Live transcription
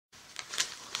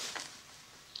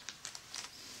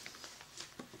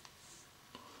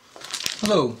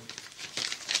Hello,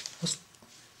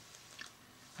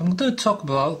 I'm going to talk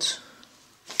about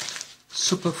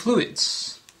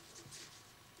superfluids.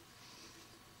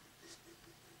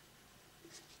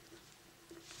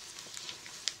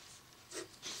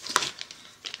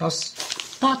 I'll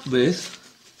start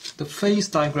with the phase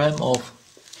diagram of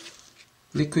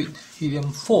liquid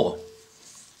helium-4.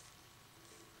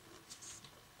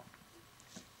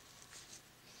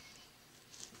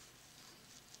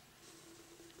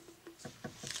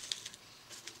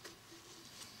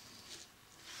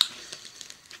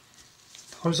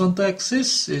 Horizontal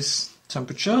axis is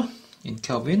temperature in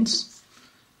kelvins.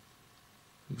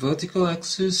 Vertical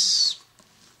axis,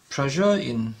 pressure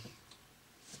in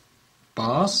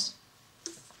bars.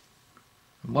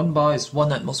 1 bar is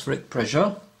 1 atmospheric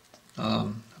pressure,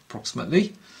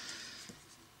 approximately.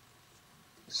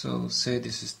 So say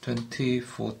this is 20,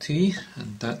 40,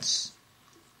 and that's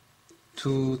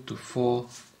 2 to 4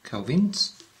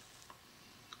 kelvins.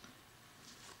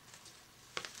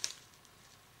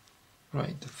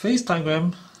 Right, the phase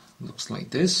diagram looks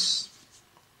like this.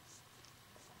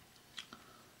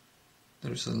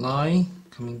 There's a line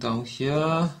coming down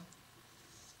here,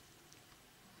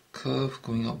 curve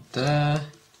going up there,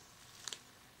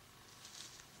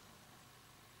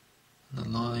 and a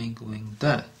line going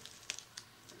there.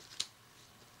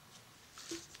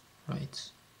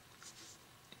 Right.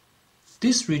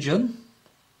 This region,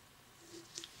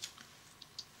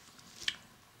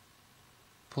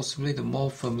 possibly the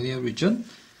more familiar region,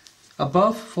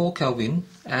 above 4 Kelvin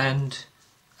and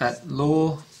at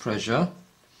low pressure,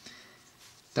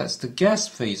 that's the gas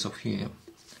phase of helium.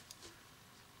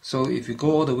 So if you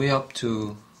go all the way up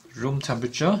to room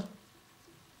temperature,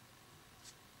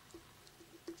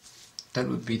 that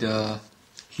would be the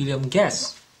helium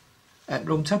gas at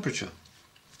room temperature.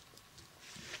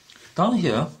 Down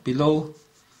here, below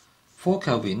 4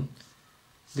 Kelvin,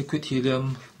 liquid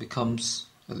helium becomes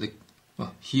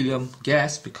helium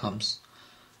gas becomes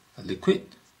a liquid,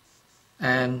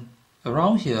 and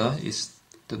around here is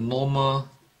the normal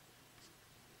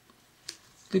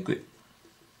liquid.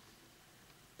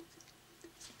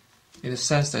 In a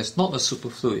sense that it's not a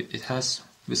superfluid, it has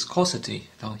viscosity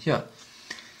down here.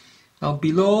 Now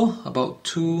below about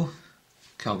 2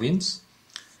 kelvins,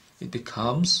 it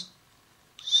becomes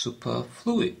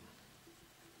superfluid.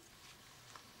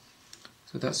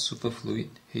 So that's superfluid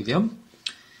helium.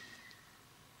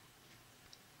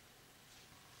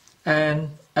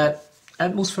 And at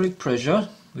atmospheric pressure,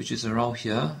 which is around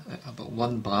here, at about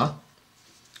 1 bar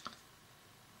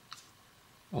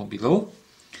or below,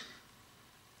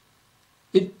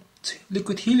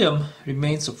 liquid helium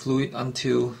remains a fluid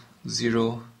until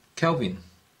 0 Kelvin.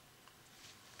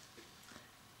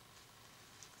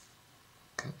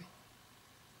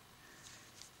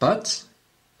 But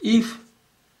if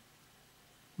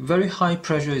very high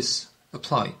pressure is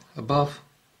applied, above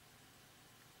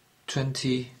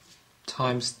 20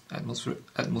 times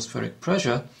atmospheric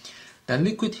pressure, then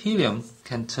liquid helium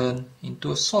can turn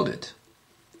into a solid.